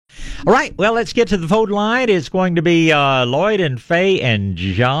All right, well, let's get to the phone line. It's going to be Lloyd and Faye and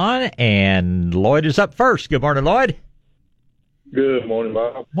John, and Lloyd is up first. Good morning, Lloyd. Good morning,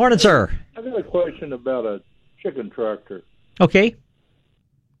 Bob. Morning, sir. I got a question about a chicken tractor. Okay.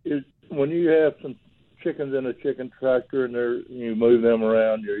 When you have some chickens in a chicken tractor and you move them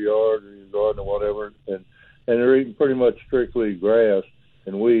around your yard or your garden or whatever, and they're eating pretty much strictly grass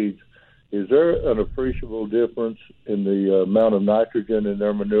and weeds, is there an appreciable difference in the amount of nitrogen in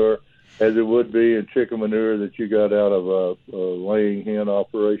their manure as it would be in chicken manure that you got out of a laying hen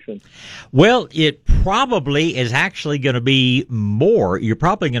operation? Well, it probably is actually going to be more. You're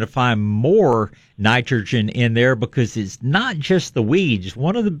probably going to find more nitrogen in there because it's not just the weeds.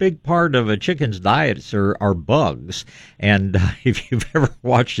 One of the big part of a chicken's diets are bugs. And if you've ever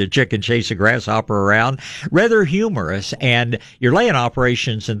watched a chicken chase a grasshopper around, rather humorous. And your laying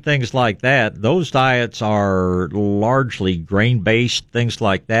operations and things like that, those diets are largely grain-based, things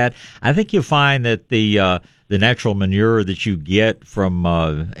like that. I think you'll find that the natural manure that you get from,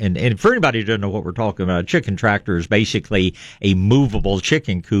 and for anybody who doesn't know what we're talking about, a chicken tractor is basically a movable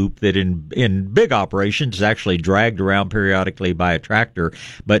chicken coop that in big operations is actually dragged around periodically by a tractor.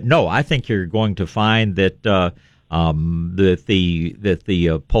 But no, I think you're going to find that the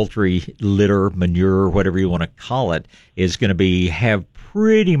poultry litter, manure, whatever you want to call it, is going to have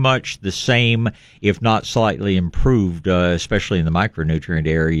pretty much the same, if not slightly improved, especially in the micronutrient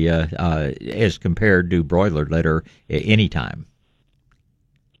area, as compared to broiler litter anytime.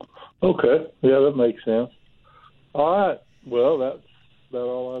 Okay. Yeah, that makes sense. All right. Well, that's about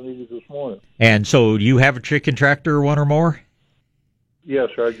all I needed this morning. And so you have a chicken tractor, one or more? Yes,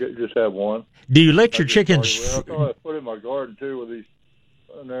 sir. I just have one. Do you let your chickens... I thought I'd put in my garden, too, with these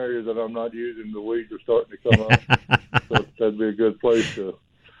areas that I'm not using. The weeds are starting to come up. So that'd be a good place to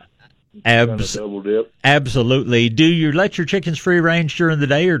kind of double dip. Absolutely. Do you let your chickens free range during the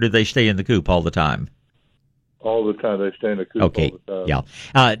day, or do they stay in the coop all the time? All the time. They stay in the coop all the time. Yeah.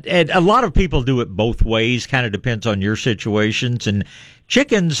 And a lot of people do it both ways. Kind of depends on your situations. And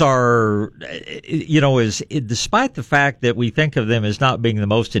chickens are, despite the fact that we think of them as not being the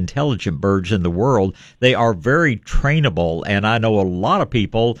most intelligent birds in the world, they are very trainable. And I know a lot of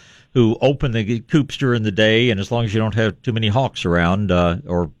people who open the coops during the day, and as long as you don't have too many hawks around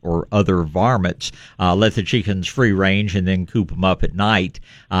or other varmints, let the chickens free range and then coop them up at night.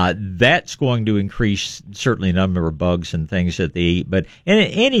 That's going to increase certainly the number of bugs and things that they eat. But in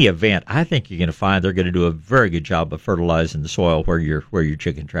any event, I think you're going to find they're going to do a very good job of fertilizing the soil where your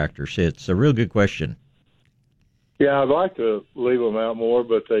chicken tractor sits. A real good question. Yeah, I'd like to leave them out more,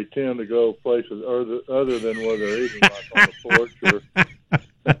 but they tend to go places other than where they're eating, like on the porch or...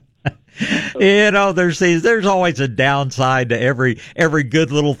 There's always a downside to every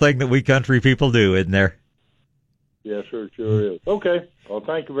good little thing that we country people do, isn't there? Yes, sure is. Okay. Well,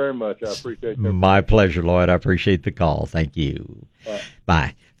 thank you very much. I appreciate that. My pleasure, Lloyd. I appreciate the call. Thank you.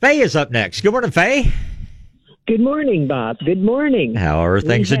 Bye. Faye is up next. Good morning, Faye. Good morning, Bob. Good morning. How are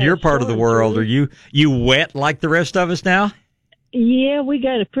things in your part of the world? Are you wet like the rest of us now? Yeah, we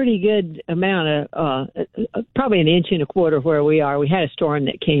got a pretty good amount of, probably an inch and a quarter where we are. We had a storm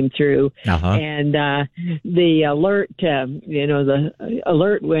that came through, and the alert, the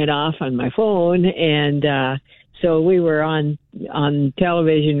alert went off on my phone, and so we were on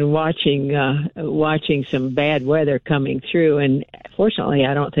television watching some bad weather coming through, and fortunately,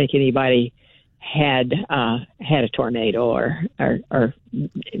 I don't think anybody had a tornado or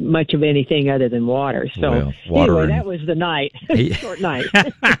much of anything other than water. So anyway, that was the night, short night.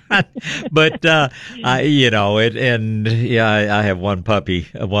 But I have one puppy.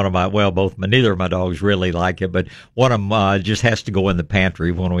 Neither of my dogs really like it, but one of them just has to go in the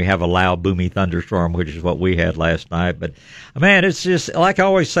pantry when we have a loud, boomy thunderstorm, which is what we had last night. But man, it's just like I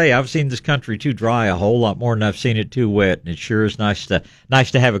always say, I've seen this country too dry a whole lot more than I've seen it too wet, and it sure is nice to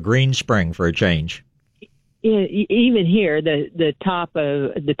have a green spring for a change. Yeah, even here, the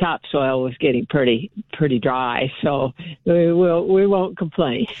topsoil was getting pretty dry, so we won't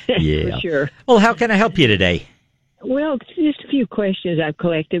complain. Yeah, for sure. Well, how can I help you today? Well, just a few questions I've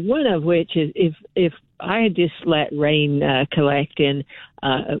collected. One of which is if I had just let rain collect in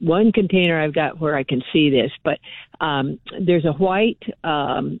one container I've got where I can see this, but there's a white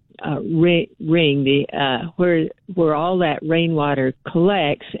ring where all that rainwater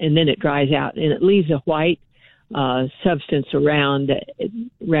collects and then it dries out and it leaves a white substance around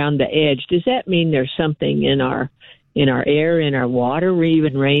the edge. Does that mean there's something in our air, in our water, or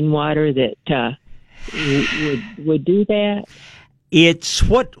even rainwater that would do that? It's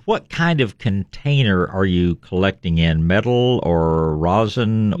what kind of container are you collecting in? Metal or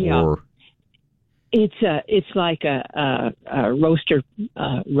rosin or? It's like a roaster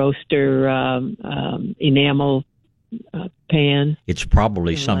enamel pan. It's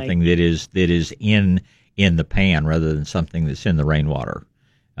probably something that is in the pan rather than something that's in the rainwater.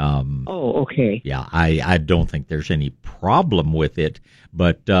 Okay. Yeah, I don't think there's any problem with it,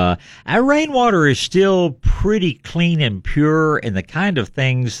 but our rainwater is still pretty clean and pure, and the kind of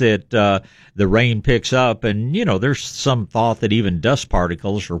things that the rain picks up. And there's some thought that even dust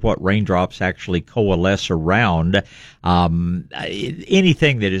particles are what raindrops actually coalesce around.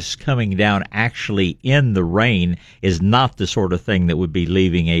 Anything that is coming down actually in the rain is not the sort of thing that would be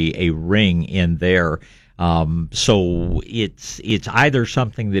leaving a ring in there. So it's either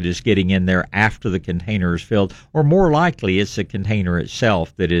something that is getting in there after the container is filled, or more likely it's the container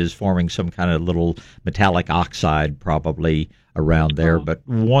itself that is forming some kind of little metallic oxide probably around there. But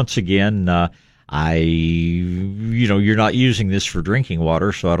once again, you're not using this for drinking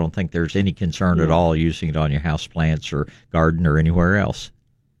water, so I don't think there's any concern at all using it on your house plants or garden or anywhere else.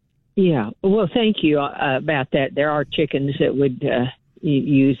 Yeah. Well, thank you about that. There are chickens that would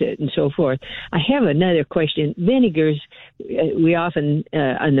use it and so forth. I have another question. Vinegars, we often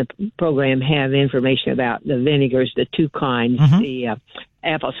on the program have information about the vinegars, the two kinds, the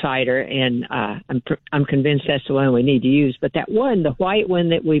apple cider, and I'm convinced that's the one we need to use. But that one, the white one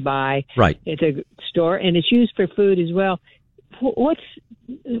that we buy at the store, and it's used for food as well. What's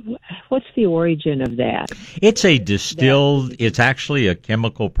the origin of that? It's a distilled. It's actually a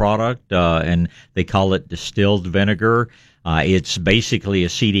chemical product, and they call it distilled vinegar. It's basically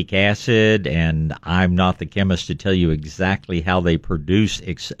acetic acid, and I'm not the chemist to tell you exactly how they produce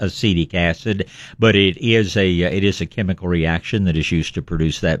acetic acid, but it is a chemical reaction that is used to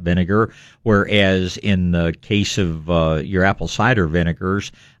produce that vinegar. Whereas in the case of your apple cider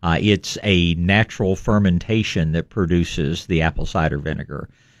vinegars, it's a natural fermentation that produces the apple cider vinegar.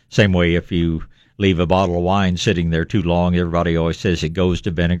 Same way if you leave a bottle of wine sitting there too long, everybody always says it goes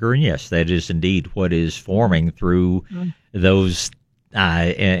to vinegar, and yes, that is indeed what is forming through those.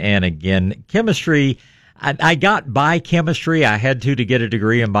 And again, chemistry. I got by chemistry. I had to get a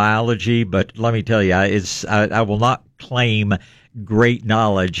degree in biology, but let me tell you, I will not claim great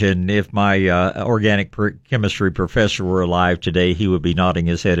knowledge. And if my organic chemistry professor were alive today, he would be nodding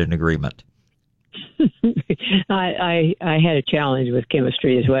his head in agreement. I had a challenge with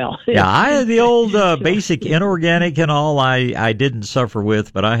chemistry as well. Yeah, I had the old basic inorganic and all I didn't suffer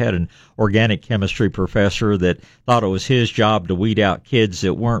with, but I had an organic chemistry professor that thought it was his job to weed out kids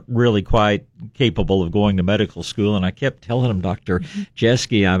that weren't really quite capable of going to medical school. And I kept telling him, Dr.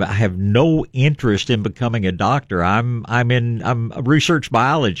 Jeske, I have no interest in becoming a doctor. I'm a research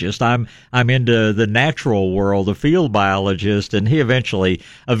biologist. I'm into the natural world, a field biologist. And he eventually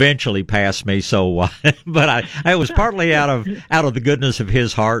passed me. So, but I was partly out of the goodness of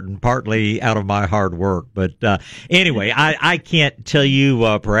his heart and partly out of my hard work. But anyway, I can't tell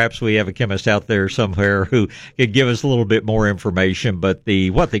you. Perhaps we have a chemist out there somewhere who could give us a little bit more information. But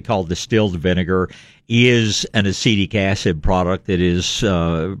what they call distilled vinegar is an acetic acid product that is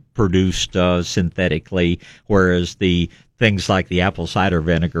produced synthetically, whereas the things like the apple cider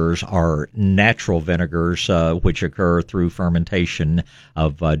vinegars are natural vinegars, which occur through fermentation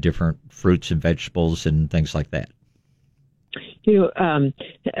of different fruits and vegetables and things like that.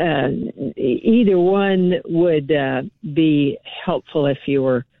 Either one would be helpful if you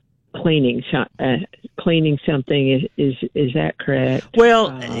were cleaning something. Is that correct? Well,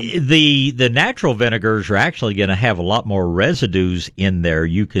 the natural vinegars are actually going to have a lot more residues in there.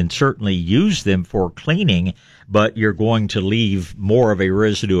 You can certainly use them for cleaning, but you're going to leave more of a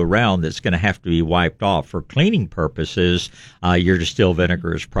residue around that's going to have to be wiped off. For cleaning purposes, your distilled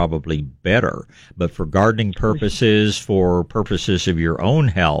vinegar is probably better. But for gardening purposes, for purposes of your own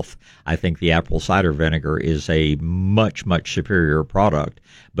health, I think the apple cider vinegar is a much, much superior product.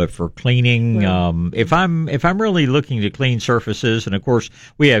 But for cleaning, if I'm really looking to clean surfaces, and of course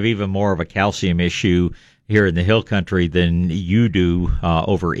we have even more of a calcium issue here in the hill country than you do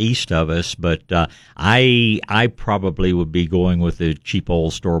over east of us, but I probably would be going with the cheap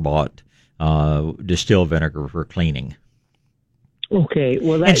old store-bought distilled vinegar for cleaning. Okay,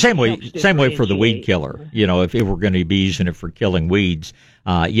 well, and same way for the weed killer. If we're going to be using it for killing weeds,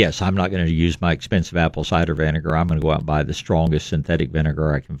 yes, I'm not going to use my expensive apple cider vinegar. I'm going to go out and buy the strongest synthetic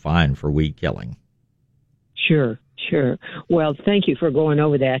vinegar I can find for weed killing. Sure. Well, thank you for going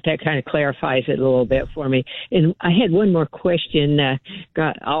over that. That kind of clarifies it a little bit for me. And I had one more question.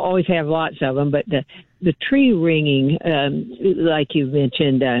 I'll always have lots of them, but the tree ringing, like you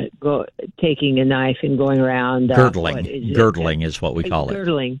mentioned, taking a knife and going around. Girdling. Girdling is what we call it.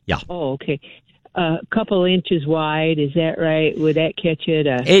 Girdling. Yeah. Oh, okay. a couple inches wide. Is that right? Would that catch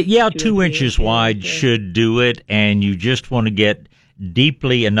it? 2 inches wide should do it, and you just want to get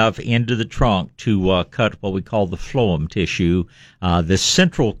deeply enough into the trunk to cut what we call the phloem tissue, the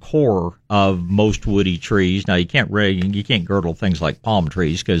central core of most woody trees. Now you can't girdle things like palm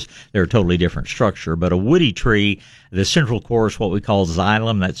trees because they're a totally different structure. But a woody tree, the central core is what we call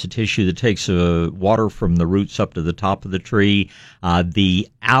xylem. That's the tissue that takes water from the roots up to the top of the tree. The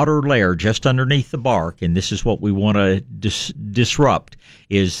outer layer just underneath the bark, and this is what we want to disrupt,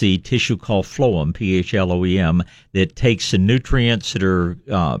 is the tissue called phloem, Phloem, that takes the nutrients that are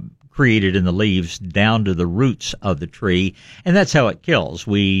created in the leaves down to the roots of the tree, and that's how it kills.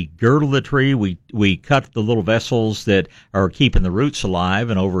 We girdle the tree, we cut the little vessels that are keeping the roots alive,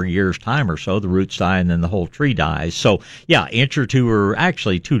 and over a year's time or so, the roots die and then the whole tree dies. So, yeah, inch or two, or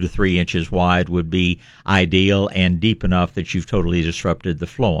actually 2 to 3 inches wide would be ideal, and deep enough that you've totally disrupted the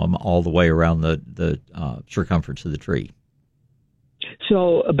phloem all the way around the circumference of the tree.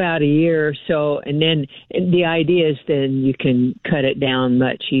 So about a year or so, and then the idea is then you can cut it down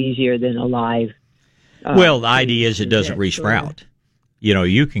much easier than a live. Well, the idea is it doesn't resprout. You know,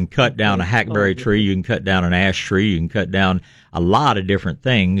 you can cut down a hackberry tree, you can cut down an ash tree, you can cut down a lot of different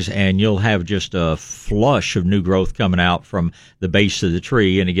things, and you'll have just a flush of new growth coming out from the base of the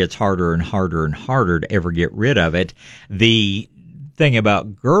tree, and it gets harder and harder and harder to ever get rid of it. The thing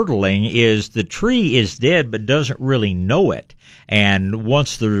about girdling is the tree is dead but doesn't really know it. And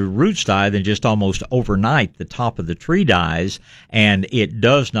once the roots die, then just almost overnight, the top of the tree dies, and it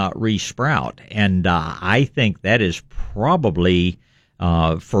does not resprout. And I think that is probably,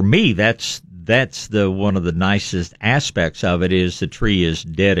 for me, that's the one of the nicest aspects of it, is the tree is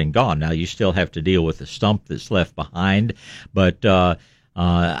dead and gone. Now, you still have to deal with the stump that's left behind, but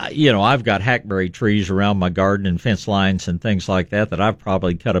I've got hackberry trees around my garden and fence lines and things like that I've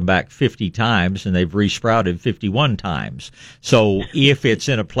probably cut them back 50 times, and they've resprouted 51 times. So if it's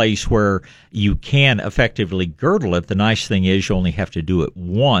in a place where you can effectively girdle it, the nice thing is you only have to do it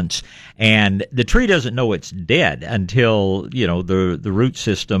once, and the tree doesn't know it's dead until, the root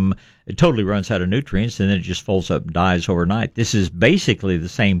system, it totally runs out of nutrients, and then it just folds up and dies overnight. This is basically the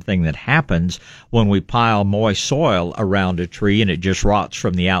same thing that happens when we pile moist soil around a tree and it just rots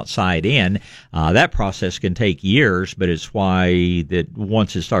from the outside in. That process can take years, but it's why that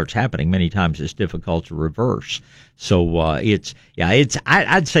once it starts happening, many times it's difficult to reverse. So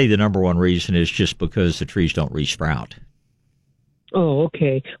I'd say the number one reason is just because the trees don't resprout. Oh,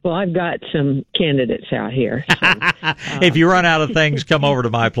 okay. Well, I've got some candidates out here. So, if you run out of things, come over to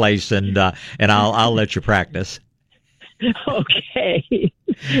my place and I'll let you practice. Okay.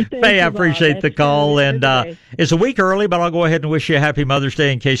 Hey, I appreciate the call, and it's a week early, but I'll go ahead and wish you a happy Mother's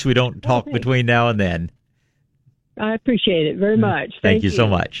Day in case we don't talk between now and then. I appreciate it very much. Thank you so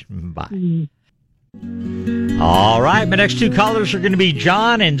much. Bye. Mm-hmm. All right, my next two callers are going to be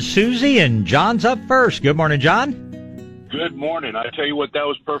John and Susie, and John's up first. Good morning, John. Good morning. I tell you what, that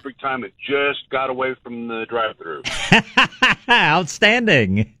was perfect time. It just got away from the drive-thru.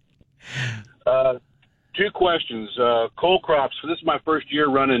 Outstanding. Two questions. Coal crops. So this is my first year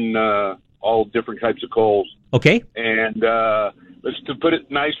running all different types of coals. Okay. And to put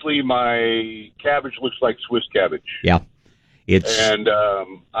it nicely, my cabbage looks like Swiss cabbage. Yeah. And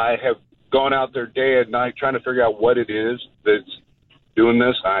I have gone out there day and night trying to figure out what it is that's doing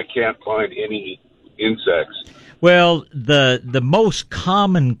this. I can't find any insects. Well, the most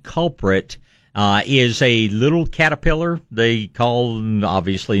common culprit is a little caterpillar. They call,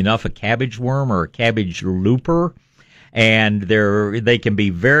 obviously enough, a cabbage worm or a cabbage looper. And they can be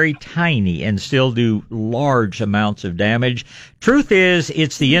very tiny and still do large amounts of damage. Truth is,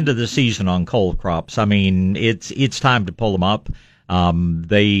 it's the end of the season on coal crops. I mean, it's time to pull them up.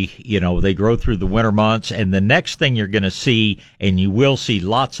 They grow through the winter months, and the next thing you're going to see, and you will see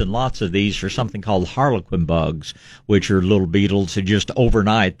lots and lots of these, are something called harlequin bugs, which are little beetles that just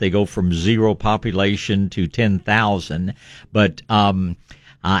overnight, they go from 0 population to 10,000. But,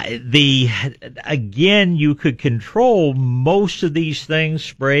 again, you could control most of these things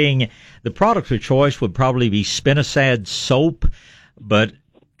spraying. The product of choice would probably be spinosad soap, but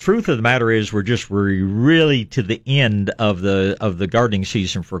truth of the matter is we're really to the end of the gardening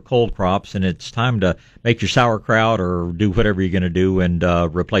season for cold crops, and it's time to make your sauerkraut or do whatever you're going to do and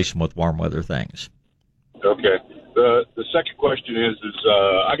replace them with warm weather things. Okay. The second question is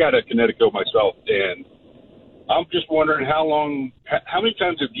I got a Connecticut myself, and I'm just wondering how many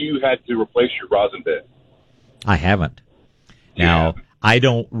times have you had to replace your rosin bed? I haven't. Now, I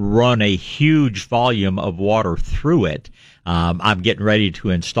don't run a huge volume of water through it, I'm getting ready to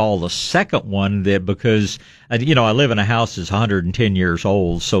install the second one because, I live in a house that's 110 years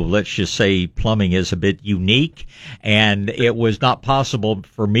old. So let's just say plumbing is a bit unique, and it was not possible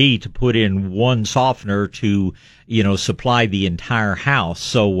for me to put in one softener to, supply the entire house.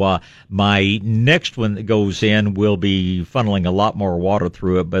 So, my next one that goes in will be funneling a lot more water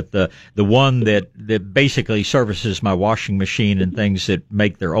through it. But the one that basically services my washing machine and things that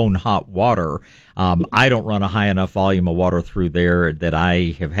make their own hot water, I don't run a high enough volume of water through there that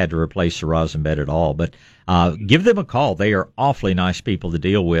I have had to replace the rosin bed at all. But give them a call. They are awfully nice people to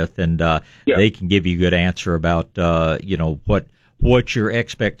deal with, and they can give you a good answer about what your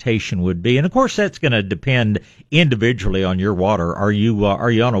expectation would be. And of course, that's going to depend individually on your water. Are you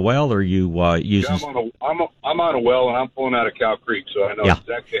on a well, or are you using? Yeah, I'm on a well, and I'm pulling out of Cow Creek, so I know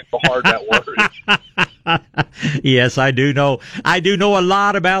exactly how hard that water is. Yes, I do know. I do know a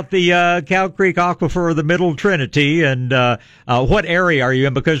lot about the Cow Creek Aquifer, the Middle Trinity, and what area are you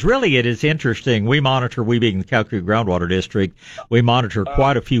in? Because really, it is interesting. We being the Cow Creek Groundwater District, we monitor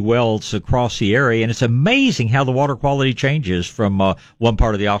quite a few wells across the area, and it's amazing how the water quality changes from one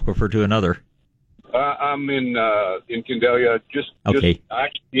part of the aquifer to another. I'm in Candelia, just actually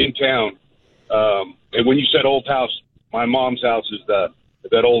in town. And when you said old house, my mom's house is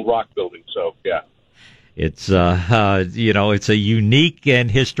that old rock building. So yeah. It's it's a unique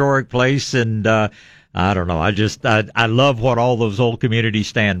and historic place, and I don't know. I love what all those old communities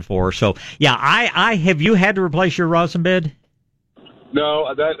stand for. So yeah, I have you had to replace your rosin bed?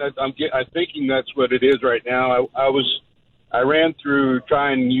 No, I'm thinking that's what it is right now. I ran through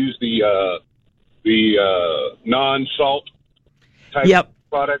trying to use the non-salt type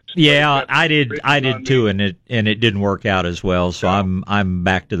products. Yeah, I did too, and it didn't work out as well. So I'm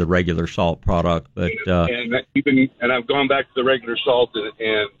back to the regular salt product. But and I've gone back to the regular salt,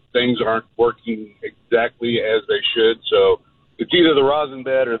 and things aren't working exactly as they should. So it's either the rosin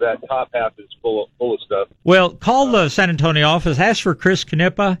bed or that top half is full of stuff. Well, call the San Antonio office. Ask for Chris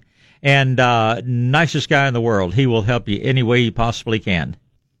Knippa, and nicest guy in the world. He will help you any way he possibly can.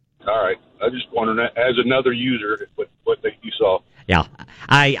 All right. I just wondering, as another user, what you saw. Yeah,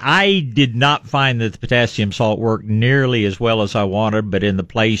 I did not find that the potassium salt worked nearly as well as I wanted, but in the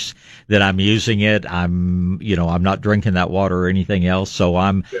place that I'm using it, I'm not drinking that water or anything else, so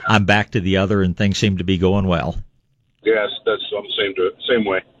I'm back to the other, and things seem to be going well. Yes, I'm the same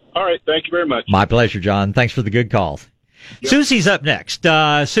way. All right, thank you very much. My pleasure, John. Thanks for the good call. Yep. Susie's up next.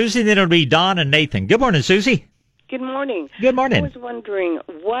 Susie, then it'll be Don and Nathan. Good morning, Susie. Good morning. Good morning. I was wondering,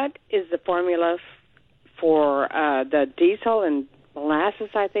 what is the formula for the diesel and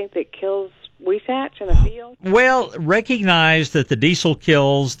molasses, I think, that kills weesatch in the field? Well, recognize that the diesel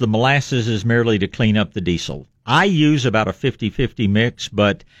kills, the molasses is merely to clean up the diesel. I use about a 50-50 mix,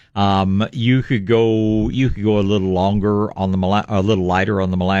 but you could go a little longer on a little lighter on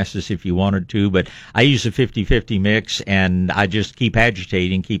the molasses if you wanted to, but I use a 50-50 mix, and I just keep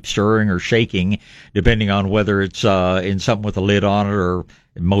agitating, keep stirring or shaking, depending on whether it's in something with a lid on it, or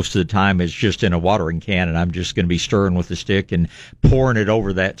most of the time it's just in a watering can, and I'm just going to be stirring with the stick and pouring it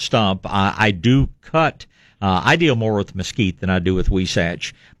over that stump. I do cut. I deal more with mesquite than I do with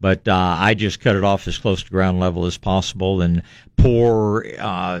weesatch, but I just cut it off as close to ground level as possible and pour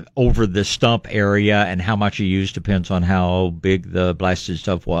over the stump area, and how much you use depends on how big the blasted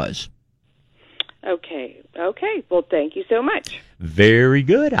stuff was. Okay. Well, thank you so much. Very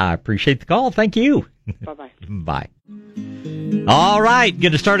good. I appreciate the call. Thank you. Bye-bye. Bye. All right,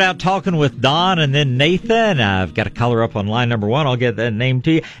 going to start out talking with Don and then Nathan. I've got a caller up on line number 1. I'll get that name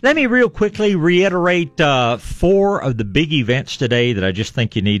to you. Let me real quickly reiterate 4 of the big events today that I just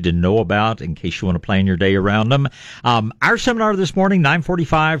think you need to know about in case you want to plan your day around them. Our seminar this morning,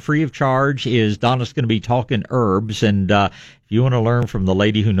 9:45, free of charge, is Donna's going to be talking herbs, and if you want to learn from the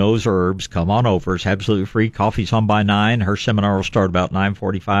lady who knows herbs, come on over. It's absolutely free. Coffee's on by 9. Her seminar will start about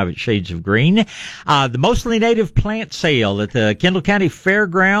 9:45 at Shades of Green. The Mostly Native Plant Sale at the Kendall County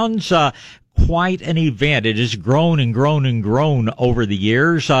Fairgrounds. Quite an event. It has grown and grown and grown over the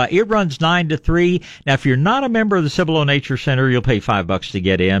years. It runs 9 to 3. Now, if you're not a member of the Cibolo Nature Center, you'll pay $5 to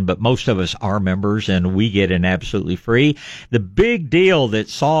get in, but most of us are members, and we get in absolutely free. The big deal that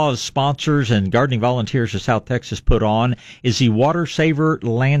SAWS sponsors and Gardening Volunteers of South Texas put on is the Water Saver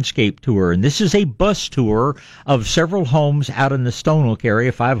Landscape Tour, and this is a bus tour of several homes out in the Stone Oak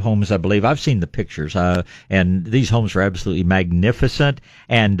area, 5 homes, I believe. I've seen the pictures, and these homes are absolutely magnificent,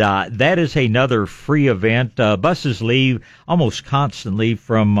 and that is another free event. Buses leave almost constantly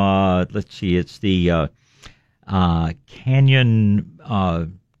from, it's the Canyon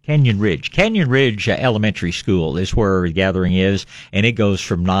Canyon Ridge. Canyon Ridge Elementary School is where the gathering is, and it goes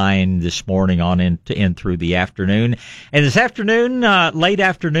from 9 this morning on in through the afternoon. And this afternoon, late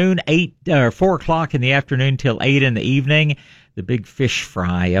afternoon, 4 o'clock in the afternoon till 8 in the evening, the big fish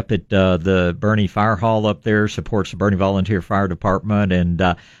fry up at the Bernie Fire Hall up there supports the Bernie Volunteer Fire Department, and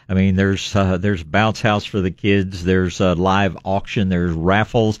I mean there's bounce house for the kids, there's a live auction, there's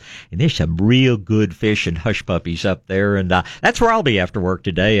raffles, and there's some real good fish and hush puppies up there, and that's where I'll be after work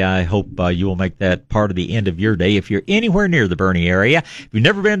today. I hope you will make that part of the end of your day if you're anywhere near the Bernie area. If you've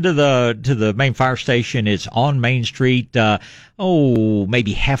never been to the main fire station, it's on Main Street.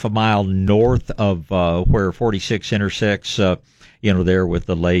 Maybe half a mile north of where 46 intersects, there with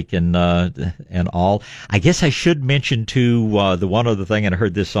the lake and all. I guess I should mention too the one other thing, and I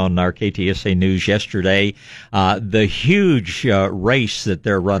heard this on our KTSA News yesterday, the huge race that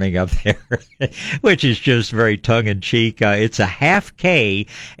they're running up there, which is just very tongue in cheek. It's a half K,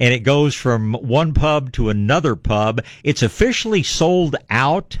 and it goes from one pub to another pub. It's officially sold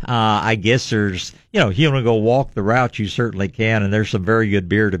out. I guess there's, if you want to go walk the route, you certainly can, and there's some very good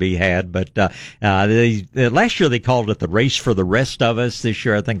beer to be had. But last year they called it the Race for the Rest of Us. This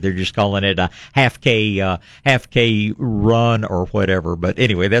year I think they're just calling it a half K run or whatever. But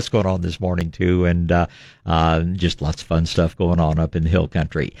anyway, that's going on this morning too, and just lots of fun stuff going on up in the hill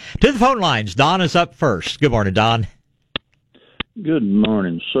country. To the phone lines, Don is up first. Good morning, Don. Good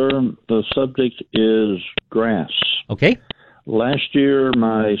morning, sir. The subject is grass. Okay. Last year,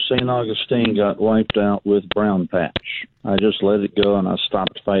 my St. Augustine got wiped out with brown patch. I just let it go, and I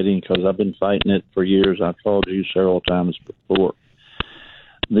stopped fighting because I've been fighting it for years. I've called you several times before.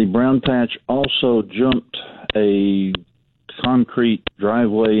 The brown patch also jumped a concrete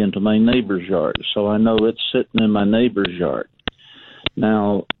driveway into my neighbor's yard, so I know it's sitting in my neighbor's yard.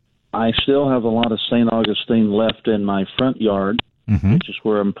 Now, I still have a lot of St. Augustine left in my front yard, which is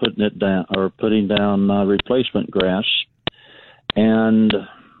where I'm putting down replacement grass. And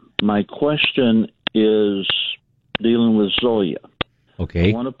my question is dealing with Zoysia.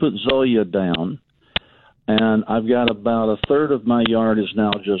 Okay. I want to put Zoysia down, and I've got about a third of my yard is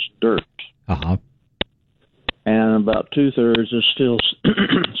now just dirt. Uh-huh. And about 2/3 is still,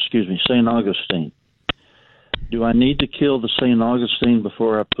 St. Augustine. Do I need to kill the St. Augustine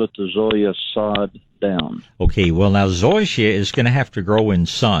before I put the Zoysia sod down? Okay, well, now Zoysia is going to have to grow in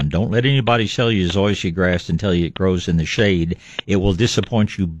sun. Don't let anybody sell you Zoysia grass and tell you it grows in the shade. It will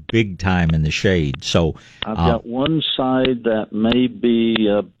disappoint you big time in the shade. So I've got one side that may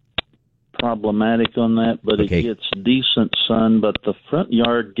be problematic on that, but it gets decent sun. But the front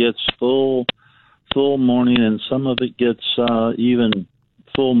yard gets full morning, and some of it gets even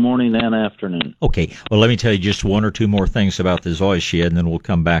full morning and afternoon. Okay. Well, let me tell you just one or two more things about the Zoysia, and then we'll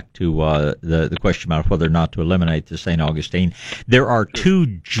come back to the question about whether or not to eliminate the St. Augustine. There are two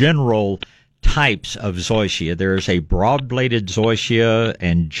general types of Zoysia. There is a broad-bladed Zoysia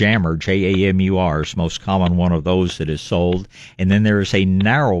and Jamur, Jamur, is the most common one of those that is sold. And then there is a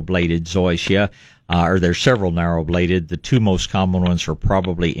narrow-bladed Zoysia, or there's several narrow-bladed. The two most common ones are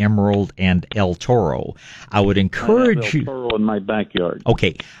probably Emerald and El Toro. I would encourage you. El Toro in my backyard.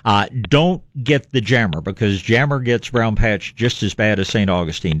 Okay. Don't get the Jamur, because Jamur gets brown patch just as bad as St.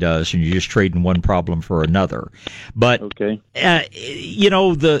 Augustine does, and you're just trading one problem for another. But,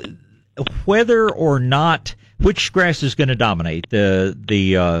 whether or not which grass is going to dominate,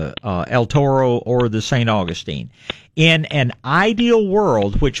 the El Toro or the St. Augustine. In an ideal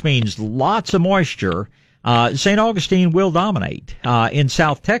world, which means lots of moisture, St. Augustine will dominate. In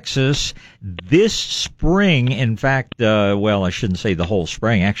South Texas, this spring, in fact, I shouldn't say the whole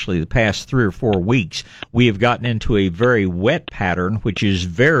spring, actually the past 3 or 4 weeks, we have gotten into a very wet pattern, which is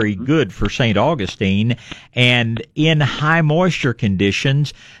very good for St. Augustine. And in high moisture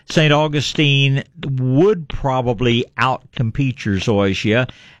conditions, St. Augustine would probably outcompete your Zoysia.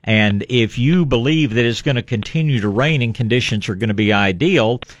 And if you believe that it's going to continue to rain and conditions are going to be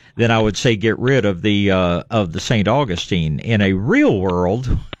ideal, then I would say get rid of the St. Augustine. In a real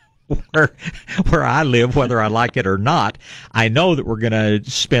world, where I live, whether I like it or not, I know that we're going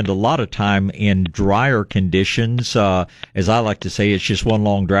to spend a lot of time in drier conditions. As I like to say, it's just one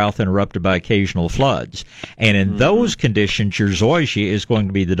long drought interrupted by occasional floods. And in those conditions, your Zoysia is going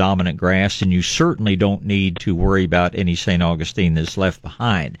to be the dominant grass, and you certainly don't need to worry about any St. Augustine that's left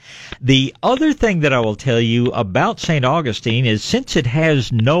behind. The other thing that I will tell you about St. Augustine is, since it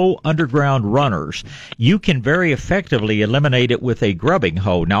has no underground runners, you can very effectively eliminate it with a grubbing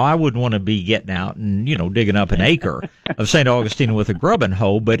hoe. Now, I wouldn't want to be getting out and, digging up an acre of St. Augustine with a grubbing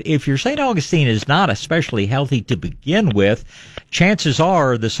hoe. But if your St. Augustine is not especially healthy to begin with, chances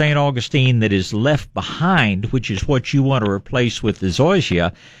are the St. Augustine that is left behind, which is what you want to replace with the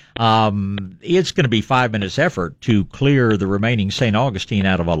zoysia, it's going to be 5 minutes effort to clear the remaining St. Augustine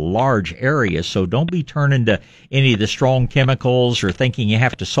out of a large area. So don't be turning to any of the strong chemicals or thinking you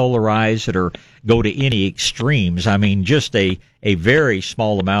have to solarize it or go to any extremes. I mean, just a very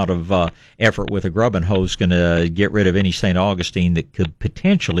small amount of effort with a grubbing hoe is going to get rid of any St. Augustine that could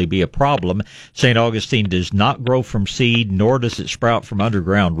potentially be a problem. St. Augustine does not grow from seed, nor does it sprout from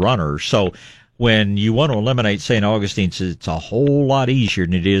underground runners. So when you want to eliminate St. Augustine's, it's a whole lot easier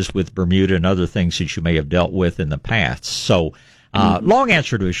than it is with Bermuda and other things that you may have dealt with in the past. So, long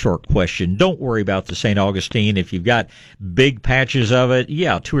answer to a short question. Don't worry about the St. Augustine. If you've got big patches of it,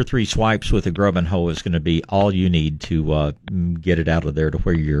 2 or 3 swipes with a grubbing hoe is going to be all you need to get it out of there to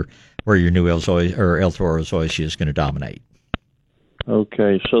where your new El Toro zoysia is going to dominate.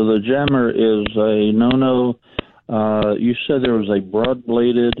 Okay, so the jammer is a no-no. You said there was a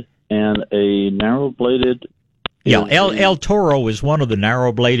broad-bladed and a narrow-bladed. Yeah, El Toro is one of the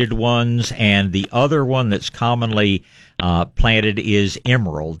narrow-bladed ones, and the other one that's commonly planted is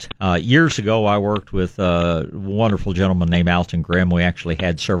Emerald. Years ago, I worked with a wonderful gentleman named Alton Grimm. We actually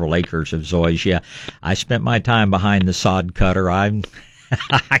had several acres of zoysia. I spent my time behind the sod cutter.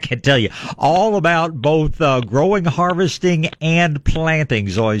 I can tell you all about both growing, harvesting, and planting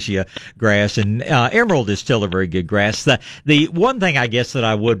zoysia grass, and emerald is still a very good grass. The one thing I guess that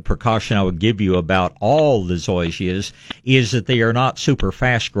I would give you about all the zoysias is that they are not super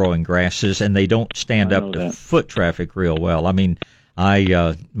fast-growing grasses, and they don't stand up to foot traffic real well. I mean,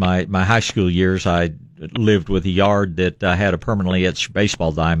 my high school years, I lived with a yard that had a permanently etched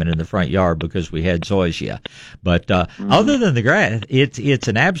baseball diamond in the front yard because we had zoysia. But other than the grass, it's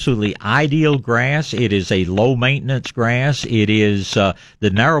an absolutely ideal grass. It is a low-maintenance grass. It is the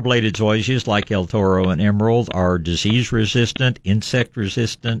narrow-bladed zoysias like El Toro and Emerald are disease-resistant,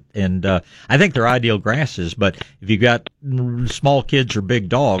 insect-resistant, and I think they're ideal grasses. But if you've got small kids or big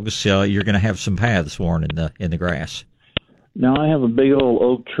dogs, you're going to have some paths worn in the grass. Now, I have a big old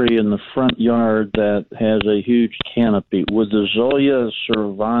oak tree in the front yard that has a huge canopy. Would the zoysia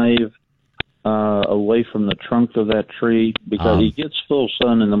survive away from the trunk of that tree? Because it gets full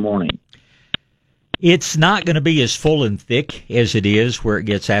sun in the morning. It's not going to be as full and thick as it is where it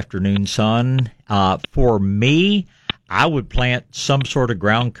gets afternoon sun. For me, I would plant some sort of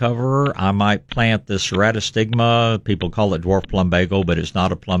ground cover. I might plant the ceratostigma. People call it dwarf plumbago, but it's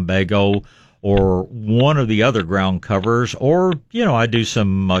not a plumbago. Or one of the other ground covers, or, I do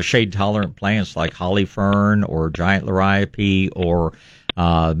some shade-tolerant plants like holly fern or giant liriope or,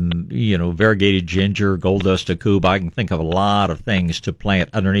 variegated ginger, gold dust acuba. I can think of a lot of things to plant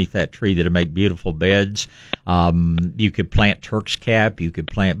underneath that tree that'll make beautiful beds. You could plant Turk's cap. You could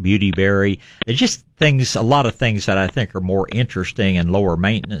plant beautyberry. It's just a lot of things that I think are more interesting and lower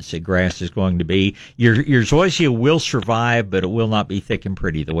maintenance that grass is going to be. Your zoysia will survive, but it will not be thick and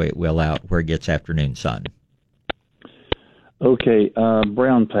pretty the way it will out where it gets afternoon sun. Okay,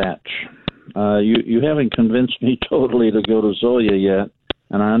 brown patch. You haven't convinced me totally to go to zoysia yet,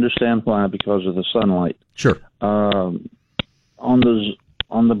 and I understand why, because of the sunlight. Sure. On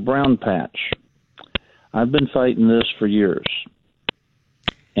the brown patch, I've been fighting this for years.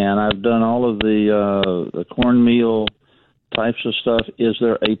 And I've done all of the cornmeal types of stuff. Is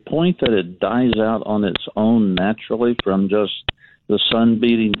there a point that it dies out on its own naturally from just the sun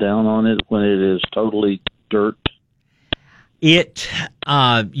beating down on it when it is totally dirt? You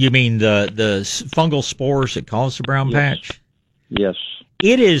mean the fungal spores that cause the brown patch? Yes.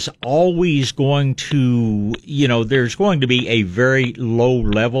 It is always going to, there's going to be a very low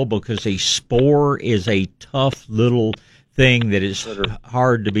level because a spore is a tough little thing that is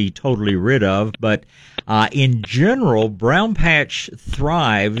hard to be totally rid of. But in general, brown patch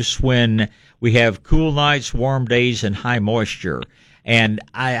thrives when we have cool nights, warm days, and high moisture. And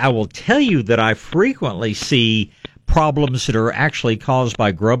I will tell you that I frequently see problems that are actually caused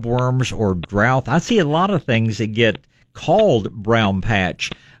by grub worms or drought. I see a lot of things that get called brown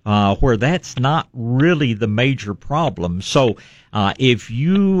patch where that's not really the major problem. So if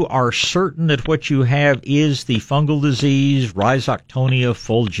you are certain that what you have is the fungal disease, Rhizoctonia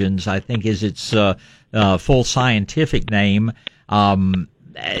fulgens, I think is its full scientific name,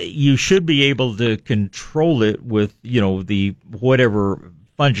 you should be able to control it with, the whatever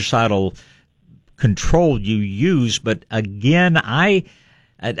fungicidal control you use. But again,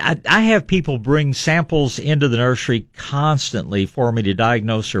 I have people bring samples into the nursery constantly for me to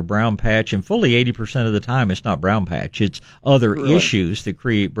diagnose their brown patch, and fully 80% of the time it's not brown patch. It's other issues that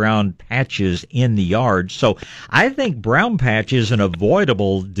create brown patches in the yard. So I think brown patch is an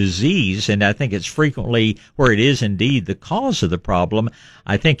avoidable disease, and I think it's frequently, where it is indeed the cause of the problem,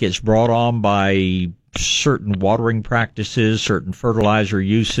 I think it's brought on by certain watering practices, certain fertilizer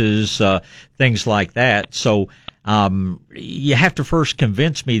uses, things like that. So you have to first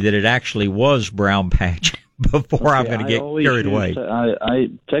convince me that it actually was brown patch before I'm going to get carried away.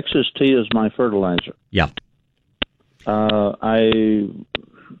 Texas tea is my fertilizer. Yeah.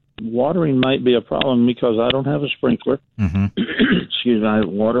 Watering might be a problem because I don't have a sprinkler. Mm-hmm. Excuse me. I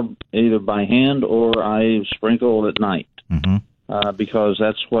water either by hand or I sprinkle at night. Mm-hmm. Because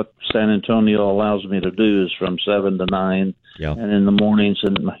that's what San Antonio allows me to do, is from 7 to 9, and in the mornings.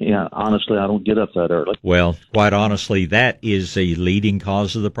 And honestly, I don't get up that early. Well, quite honestly, that is a leading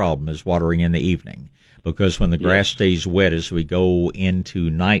cause of the problem, is watering in the evening. Because when the grass stays wet as we go into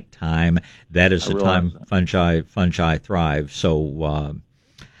nighttime, that is the time fungi thrive. So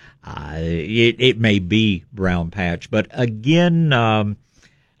it may be brown patch, but again,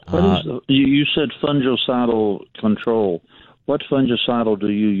 you said fungicidal control. What fungicidal do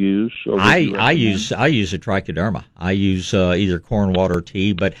you use? I use a trichoderma. I use either corn, water,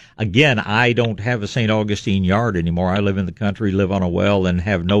 tea. But again, I don't have a St. Augustine yard anymore. I live in the country, live on a well, and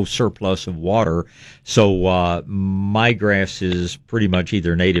have no surplus of water. So my grass is pretty much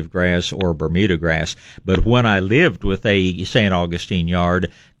either native grass or Bermuda grass. But when I lived with a St. Augustine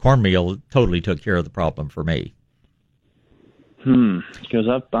yard, cornmeal totally took care of the problem for me. Because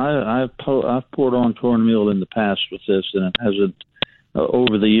I've poured on cornmeal in the past with this, and it hasn't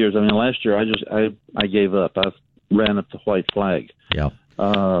over the years. I mean, last year I gave up. I ran up the white flag. Yeah.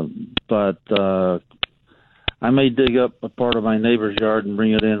 But I may dig up a part of my neighbor's yard and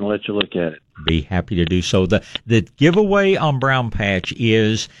bring it in and let you look at it. Be happy to do so. The giveaway on brown patch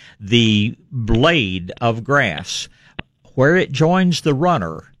is the blade of grass where it joins the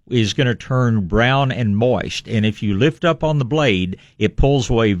runner is going to turn brown and moist. And if you lift up on the blade, it pulls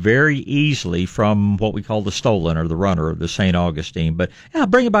away very easily from what we call the stolon or the runner of the St. Augustine. But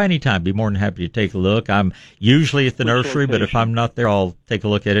bring it by any time. Be more than happy to take a look. I'm usually at the nursery, but if I'm not there, I'll take a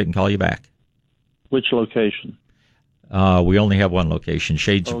look at it and call you back. Which location? We only have one location,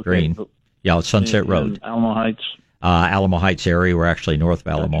 Shades of Green. Yeah, it's Sunset Road. Alamo Heights? Alamo Heights area. We're actually north of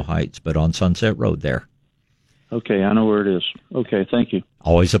Alamo Heights, but on Sunset Road there. Okay, I know where it is. Okay, thank you.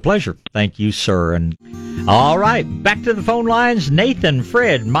 Always a pleasure. Thank you, sir. And all right, back to the phone lines. Nathan,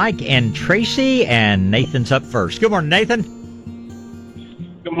 Fred, Mike, and Tracy. And Nathan's up first. Good morning, Nathan.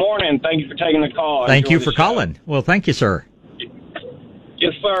 Good morning. Thank you for taking the call. Thank you for calling. Well, thank you, sir.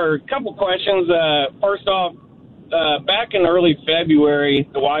 Yes, sir. A couple questions. First off, back in early February,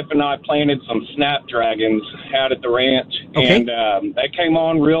 the wife and I planted some snapdragons out at the ranch. Okay. And they came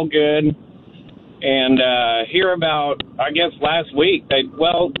on real good. And here about, I guess, last week, let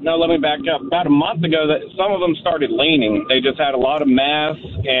me back up. About a month ago, that some of them started leaning. They just had a lot of mass,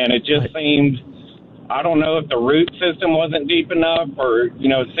 and it just seemed, I don't know if the root system wasn't deep enough, or,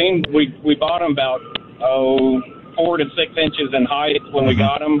 it seemed we bought them about, 4 to 6 inches in height when we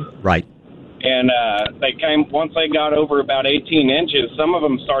got them. Right. And they came, once they got over about 18 inches, some of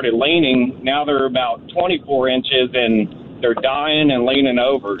them started leaning. Now they're about 24 inches, and they're dying and leaning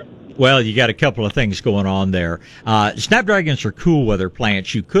over. Well, you got a couple of things going on there. Snapdragons are cool weather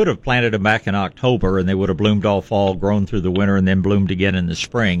plants. You could have planted them back in October, and they would have bloomed all fall, grown through the winter, and then bloomed again in the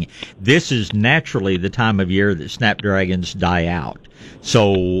spring. This is naturally the time of year that snapdragons die out.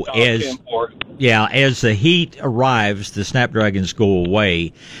 So as the heat arrives, the snapdragons go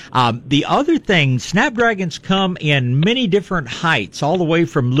away. The other thing, snapdragons come in many different heights, all the way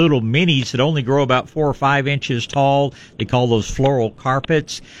from little minis that only grow about 4 or 5 inches tall. They call those floral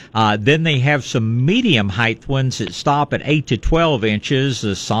carpets. Then they have some medium height ones that stop at 8 to 12 inches,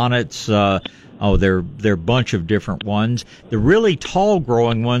 the sonnets. They're a bunch of different ones. The really tall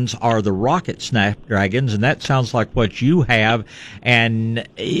growing ones are the rocket snapdragons, and that sounds like what you have. And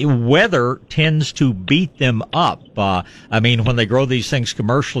weather tends to beat them up. When they grow these things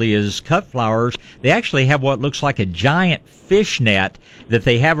commercially as cut flowers, they actually have what looks like a giant fish net that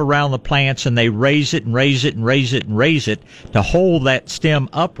they have around the plants, and they raise it and raise it and raise it and raise it to hold that stem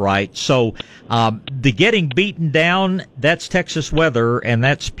upright. So the getting beaten down, that's Texas weather, and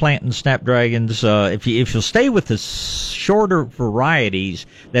that's planting snapdragons ones, if you'll stay with the shorter varieties,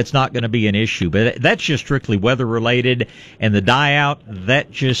 that's not going to be an issue. But that's just strictly weather related, and the die out,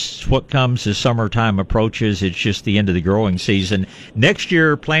 that's just what comes as summertime approaches. It's just the end of the growing season. Next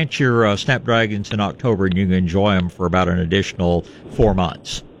year, plant your snapdragons in October, and you can enjoy them for about an additional 4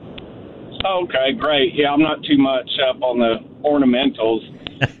 months. Okay, great. Yeah, I'm not too much up on the ornamentals.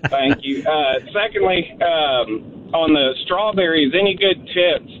 Thank you. Secondly, on the strawberries, any good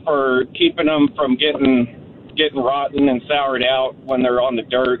tips for keeping them from getting rotten and soured out when they're on the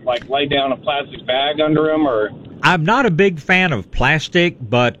dirt? Like lay down a plastic bag under them, or? I'm not a big fan of plastic,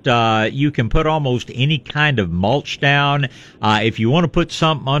 but you can put almost any kind of mulch down. If you want to put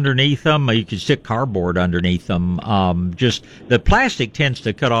something underneath them, you can stick cardboard underneath them. Just the plastic tends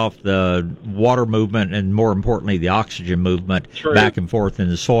to cut off the water movement and, more importantly, the oxygen movement back and forth in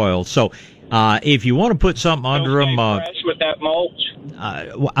the soil. So if you want to put something under them, fresh with that mulch.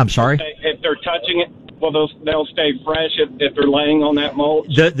 I'm sorry. If they're touching it. Well, they'll stay fresh if they're laying on that mulch.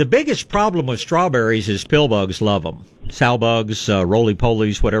 The biggest problem with strawberries is pill bugs love them. Sow bugs,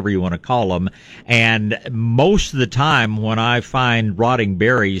 roly-polies, whatever you want to call them. And most of the time when I find rotting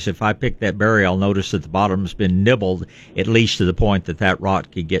berries, if I pick that berry, I'll notice that the bottom's been nibbled, at least to the point that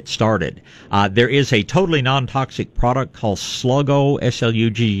rot could get started. There is a totally non-toxic product called Sluggo,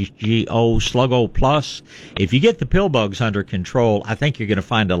 S-L-U-G-G-O, Sluggo Plus. If you get the pill bugs under control, I think you're going to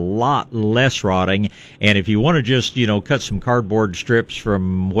find a lot less rotting. And if you want to just, cut some cardboard strips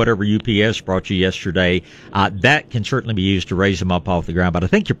from whatever UPS brought you yesterday, that can certainly be used to raise them up off the ground. But I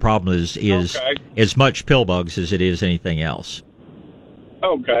think your problem is okay. as much pill bugs as it is anything else.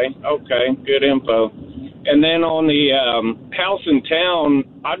 Okay, good info. And then on the house in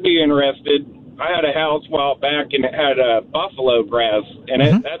town, I'd be interested. I had a house a while back, and it had buffalo grass,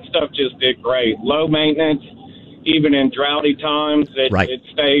 and that stuff just did great. Low maintenance, even in droughty times, it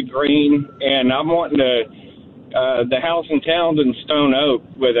stayed green. And I'm wanting to, the house in town's in stone oak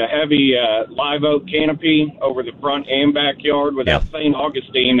with a heavy live oak canopy over the front and backyard with that St.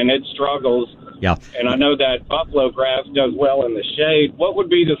 Augustine, and it struggles. Yeah. And I know that buffalo grass does well in the shade. What would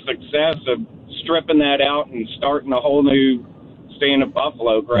be the success of stripping that out and starting a whole new stand of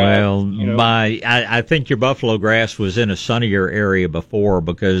buffalo grass? Well, I think your buffalo grass was in a sunnier area before,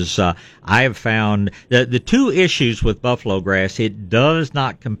 because I have found that the two issues with buffalo grass, it does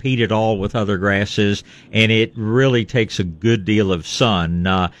not compete at all with other grasses, and it really takes a good deal of sun.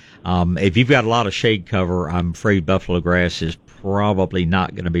 If you've got a lot of shade cover, I'm afraid buffalo grass is probably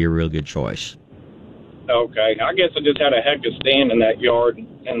not going to be a real good choice. Okay, I guess I just had a heck of a stand in that yard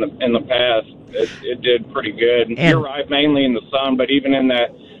in the past. It did pretty good. And you're right, mainly in the sun, but even in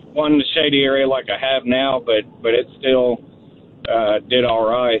that one shady area like I have now, but it still did all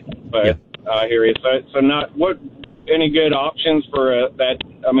right. But I hear you. So not any good options for that?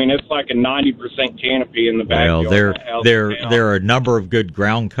 I mean, it's like a 90% canopy in the backyard. Well, there are a number of good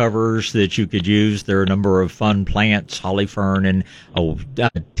ground covers that you could use. There are a number of fun plants, holly fern, and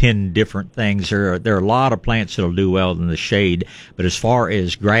 10 different things. There are a lot of plants that'll do well in the shade. But as far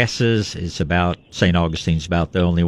as grasses, St. Augustine's about the only